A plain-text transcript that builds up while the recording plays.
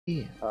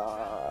Yeah.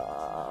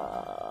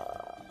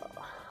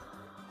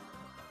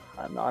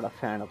 I'm not a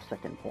fan of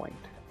second point,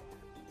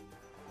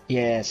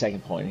 Yeah,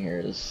 second point here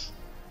is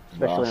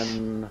especially rough.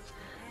 in.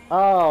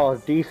 Oh,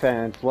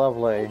 defense,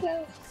 lovely.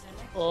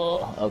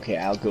 Oh, okay,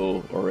 I'll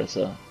go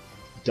Orisa.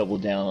 Double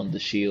down on the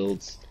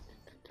shields.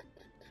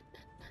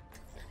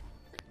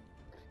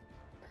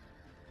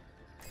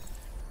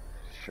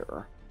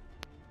 Sure.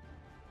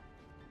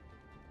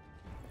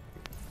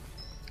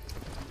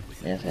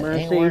 If it ain't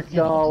Mercy, working,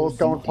 I'll no, just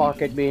do don't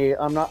pocket D. me.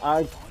 I'm not.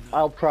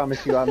 I'll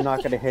promise you, I'm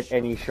not gonna hit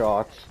any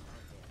shots.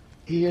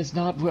 He is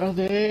not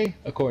worthy,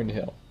 according to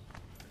him.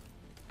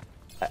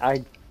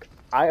 I,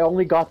 I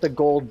only got the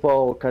gold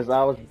bow because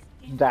I was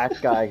that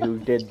guy who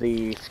did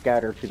the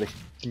scatter to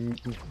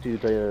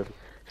the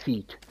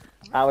feet.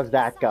 I was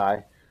that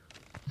guy.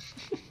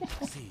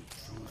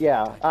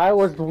 Yeah, I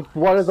was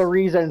one of the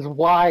reasons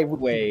why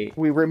Wait,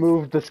 we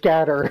removed the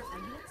scatter.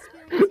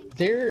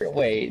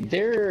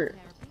 they're.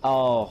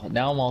 Oh,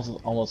 now I'm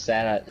almost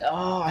sad at.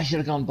 Oh, I should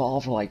have gone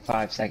ball for like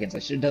 5 seconds. I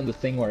should have done the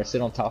thing where I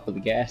sit on top of the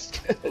gas,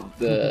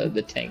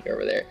 the tank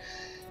over there.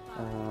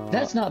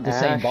 That's not the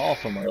same ball Ash,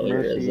 from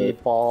earlier, is Mercy,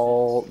 it?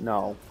 Ball,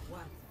 no.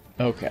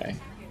 Okay.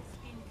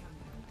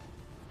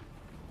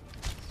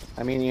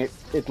 I mean,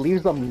 it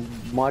leaves them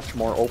much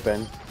more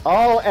open.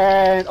 Oh,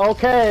 and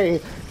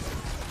okay!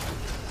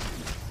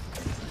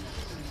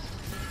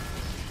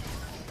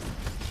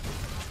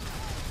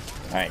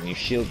 Alright, new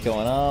shield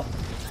going up.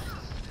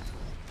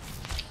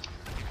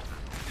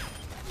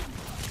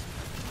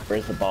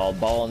 Where's the ball?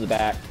 Ball in the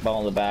back, ball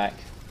in the back.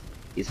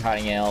 He's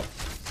hiding out.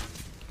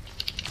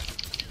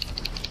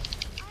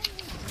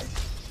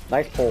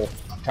 Nice pull.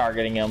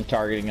 Targeting him,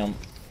 targeting him.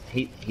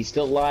 He's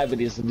still alive, but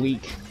he's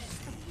weak.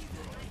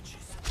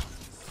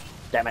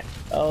 Damn it.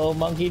 Oh,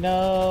 monkey,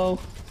 no!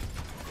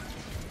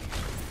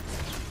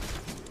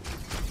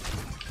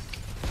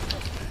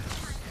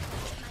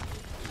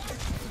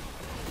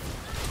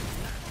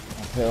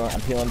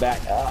 I'm peeling back.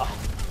 Ah.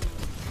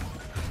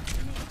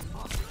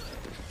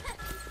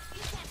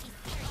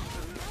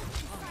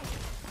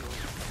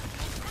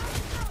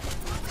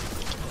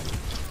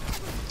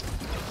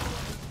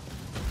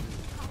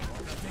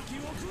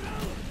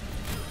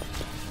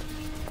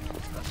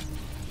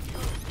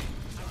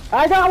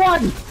 I got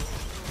one!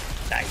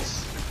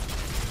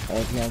 Nice.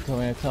 Okay, I'm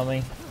coming, I'm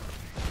coming.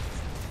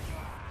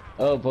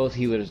 Oh, both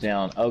healers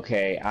down.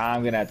 Okay,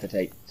 I'm gonna have to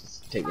take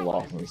the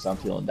wall from me, so I'm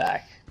peeling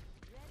back.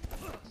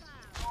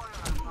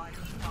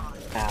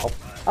 Ow.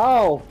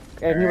 Oh,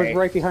 and he was Alright.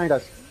 right behind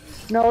us.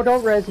 No,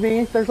 don't res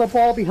me. There's a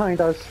ball behind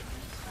us.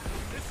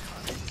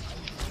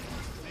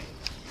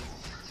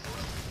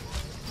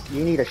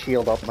 You need a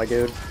shield up, my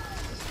dude.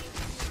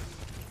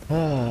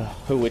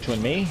 Who, which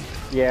one, me?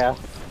 Yeah.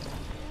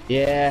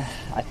 Yeah,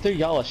 I threw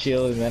y'all a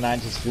shield and then I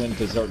just went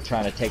berserk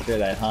trying to take care of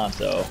that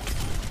Hanzo.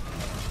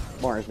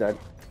 Morn's dead.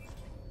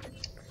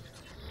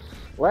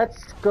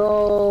 Let's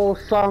go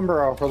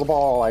Sombra for the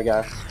ball, I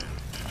guess.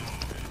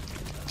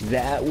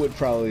 That would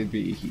probably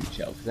be a huge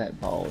help, 'cause that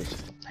ball is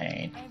just a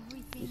pain.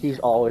 He's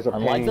always a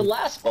Unlike the pain.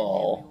 last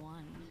ball.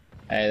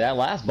 Hey, that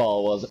last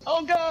ball was,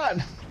 oh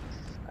god!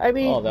 I Oh, that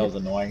mean, was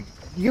annoying.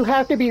 you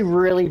have to be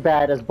really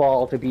bad as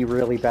ball to be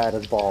really bad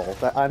as ball.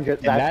 I'm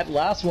just And that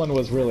last one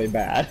was really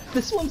bad.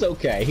 This one's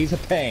okay, he's a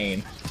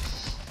pain.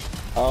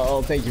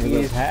 Oh, thank you for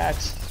those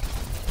hacks.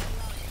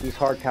 He's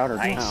hard countered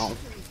Nice. now.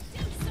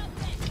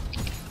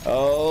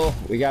 Oh,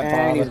 we got Bob.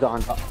 And he's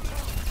gone.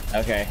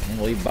 Okay, I'm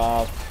gonna leave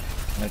Bob.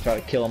 I'm gonna try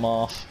to kill him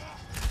off.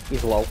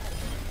 He's low.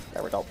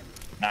 There we go.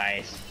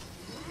 Nice.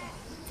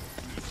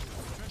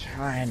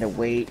 Trying to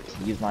wait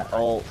to use my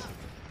ult.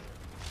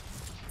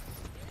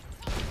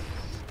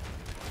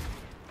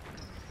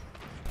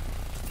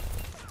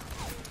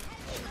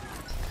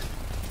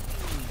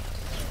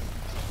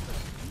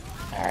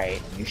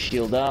 Alright, you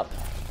shield up.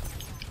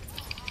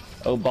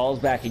 Oh, ball's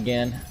back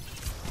again.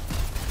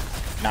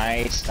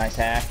 Nice, nice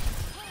hack.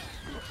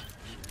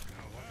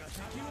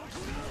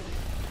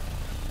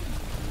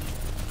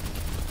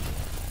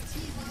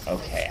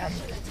 Okay,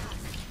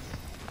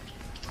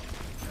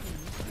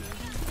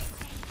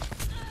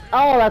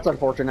 Oh, that's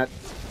unfortunate.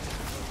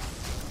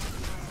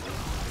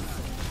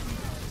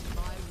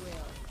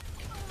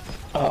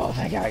 oh,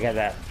 thank God, I got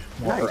that.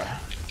 Nice.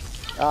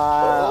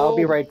 I'll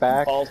be right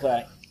back. Ball's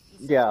back.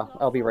 Yeah,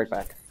 I'll be right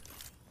back.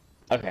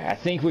 Okay, I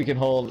think we can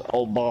hold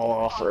old ball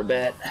off for a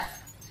bit.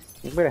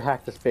 I'm gonna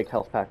hack this big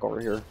health pack over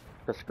here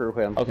to screw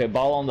him. Okay,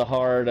 ball on the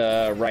hard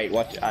right.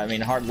 Watch. I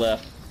mean, hard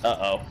left.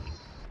 Uh-oh.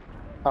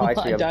 Oh, I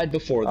see I him. died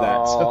before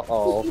that, so...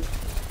 Oh.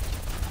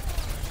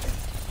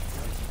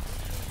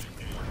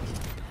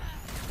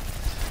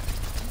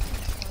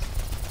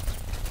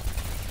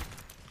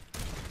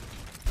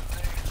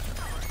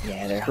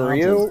 Yeah, their Screw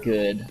Hanzo's you.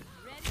 good.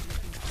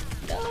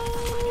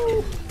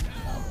 No!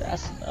 Not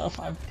fast enough,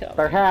 I'm coming.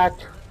 They're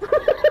hacked.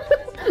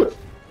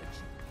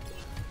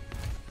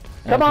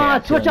 Come Okay, on,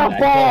 I'm switch feeling out that.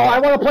 ball! I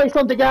want to play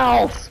something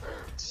else!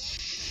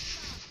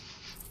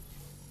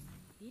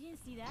 Didn't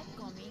see that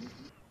coming.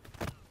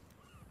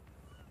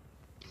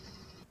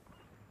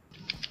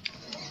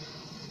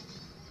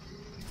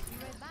 Be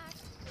right back.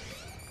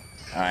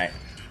 Alright.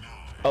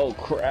 Oh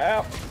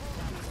crap!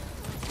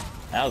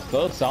 That was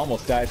close. I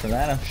almost died from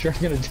that. I'm sure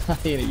I'm gonna die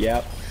in it.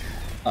 Yep.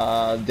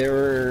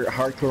 They're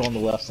hardcore on the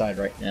left side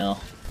right now.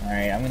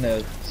 Alright, I'm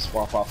gonna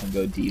swap off and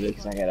go D.Va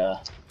because I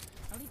gotta.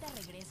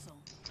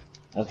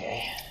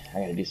 Okay, I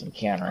gotta do some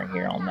countering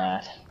here on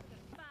that.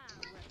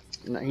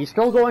 No, he's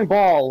still going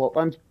ball.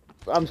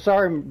 I'm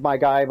sorry, my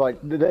guy, but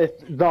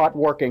it's not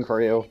working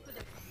for you.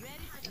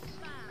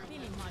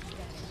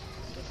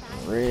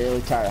 I'm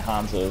really tired of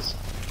Hanzo's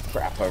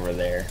crap over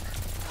there.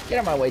 Get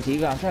out of my way,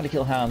 D.Va. I'm trying to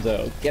kill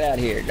Hanzo. Get out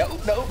of here. No,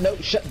 no, no.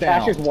 Shut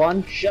down. Ash is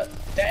one. Shut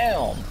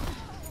down.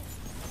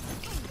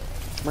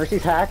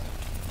 Mercy's hacked.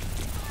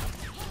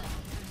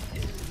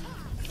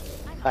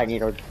 I need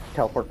to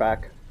teleport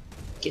back.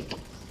 Get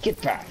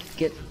back.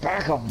 Get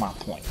back off my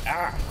point.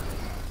 Ah.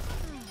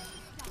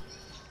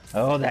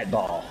 Oh, that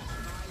ball.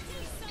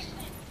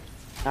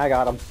 I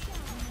got him.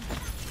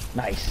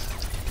 Nice.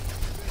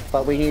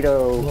 But we need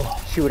to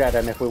shoot at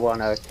him if we want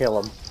to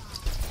kill him.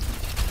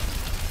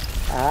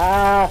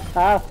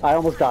 I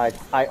almost died.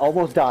 I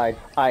almost died.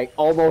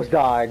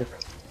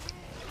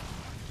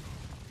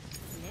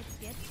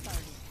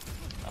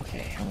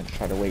 Okay, I'm gonna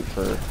try to wait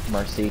for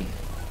Mercy.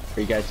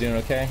 Are you guys doing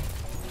okay?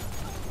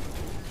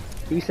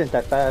 Decent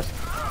at best.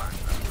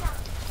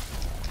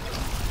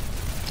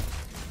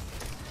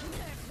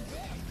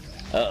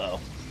 Uh-oh.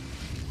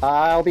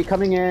 I'll be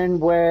coming in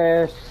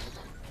with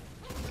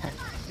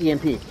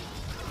EMP.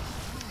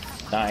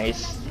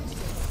 Nice.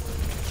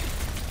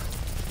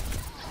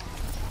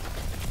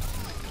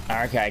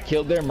 Okay, I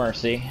killed their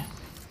Mercy.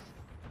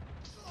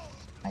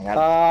 I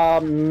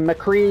got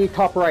McCree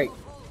top right.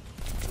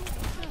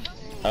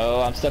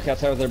 Oh, I'm stuck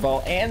outside with their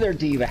ball and their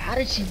D.Va. How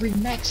did she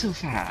remake so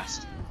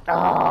fast?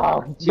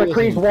 Oh,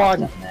 McCree's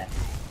one.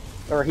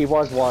 Or he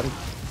was one.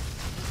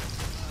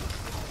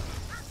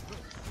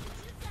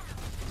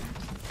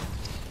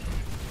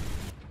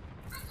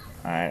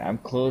 Alright, I'm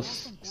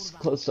close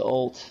to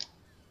ult.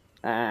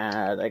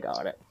 Ah, they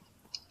got it.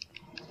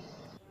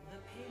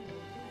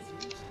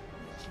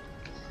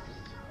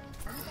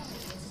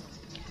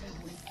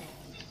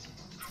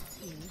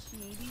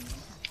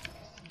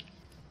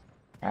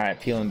 Alright,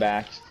 peeling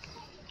back.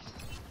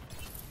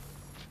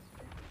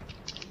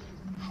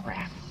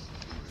 Crap.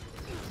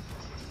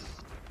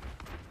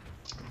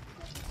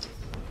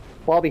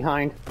 Ball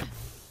behind.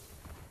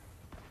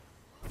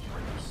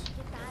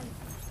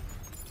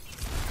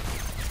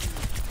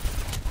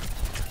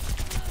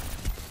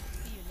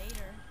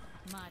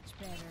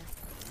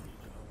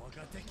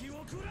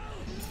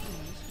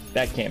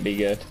 That can't be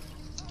good.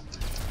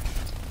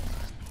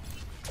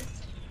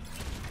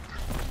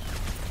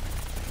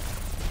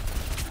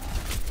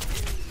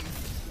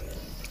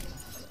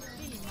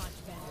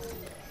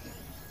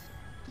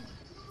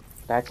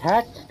 That's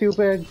hacked,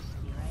 stupid.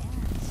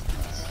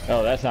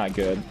 Oh, that's not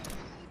good.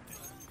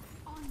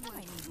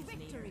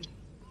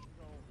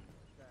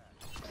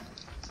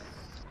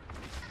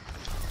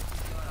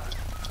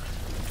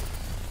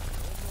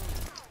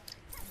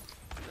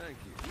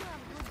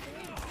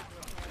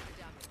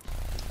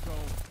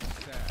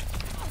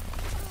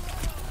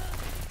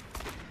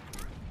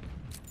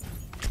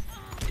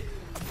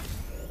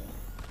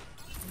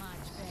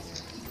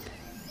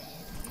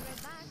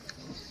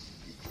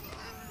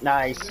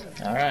 Nice.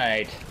 All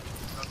right.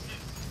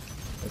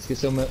 Let's get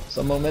some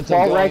momentum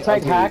Ball going. right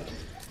side Okay. hacked.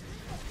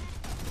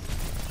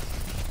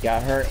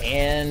 Got her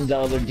and the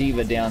other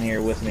D.Va down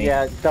here with me.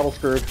 Yeah, double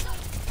screwed.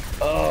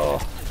 Oh.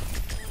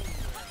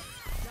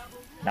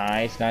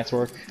 Nice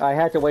work. I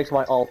had to waste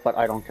my ult, but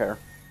I don't care.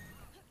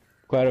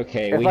 Quite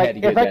okay. If We I, had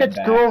to get if I that could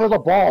back. screw over the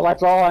ball,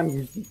 that's all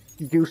I'm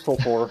useful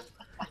for.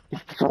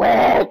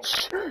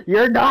 Switch!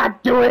 You're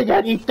not doing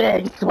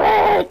anything!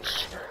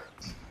 Switch!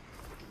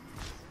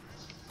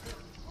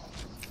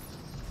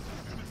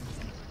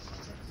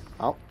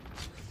 Oh.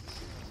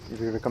 Is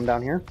he gonna come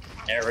down here?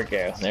 There we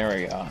go.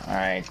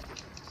 Alright.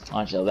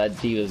 Ancho, that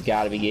D.Va's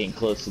got to be getting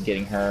close to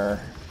getting her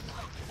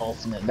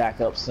ultimate back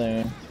up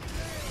soon.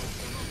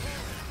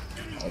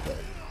 Okay.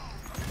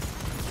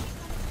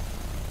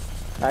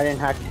 I didn't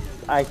hack.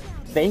 I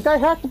think I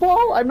hacked the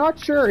ball? I'm not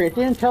sure. It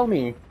didn't tell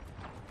me.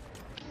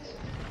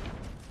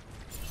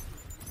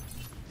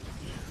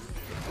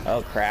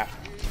 Oh crap.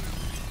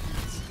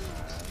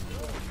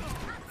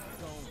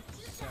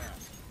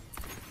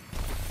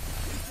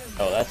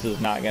 Oh, this is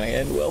not gonna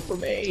end well for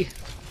me.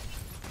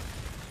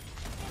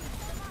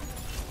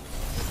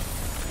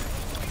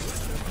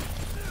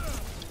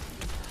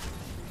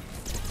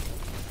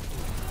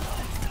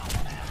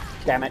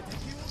 Damn it.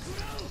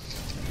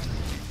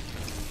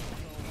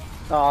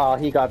 Oh,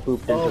 he got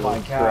booped into Oh my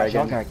the gosh,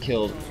 y'all dragon. got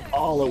killed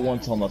all at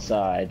once on the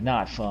side.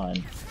 Not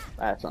fun.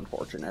 That's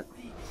unfortunate.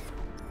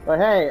 But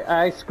hey,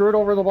 I screwed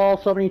over the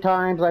ball so many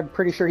times, I'm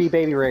pretty sure he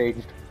baby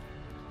raged.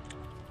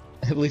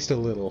 At least a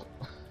little.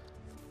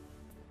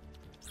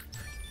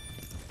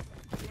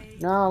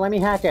 No, let me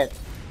hack it.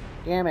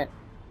 Damn it.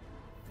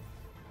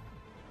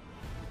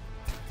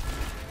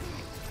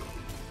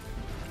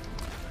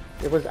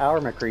 It was our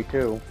McCree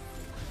too.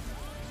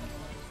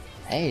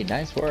 Hey,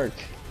 nice work.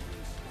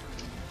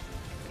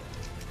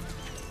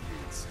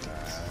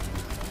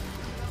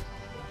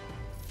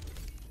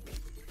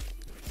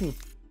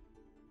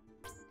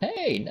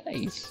 Hey,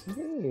 nice.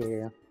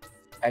 Yeah.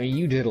 I mean,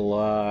 you did a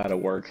lot of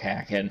work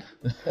hacking.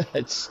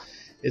 it's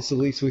the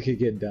least we could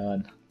get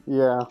done.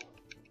 Yeah.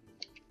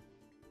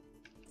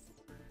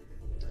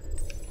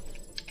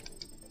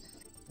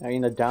 I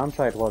mean, the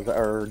downside was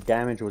our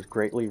damage was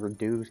greatly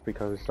reduced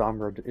because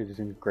Sombra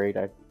isn't great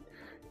at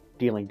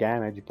dealing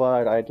damage,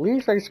 but at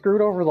least I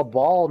screwed over the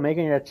ball,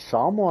 making it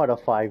somewhat a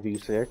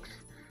 5v6.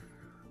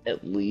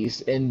 At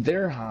least, and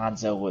their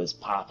Hanzo was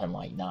popping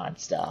like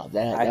nonstop.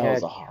 That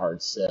was a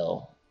hard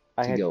sell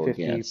I to had go 50%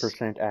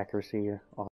 against. accuracy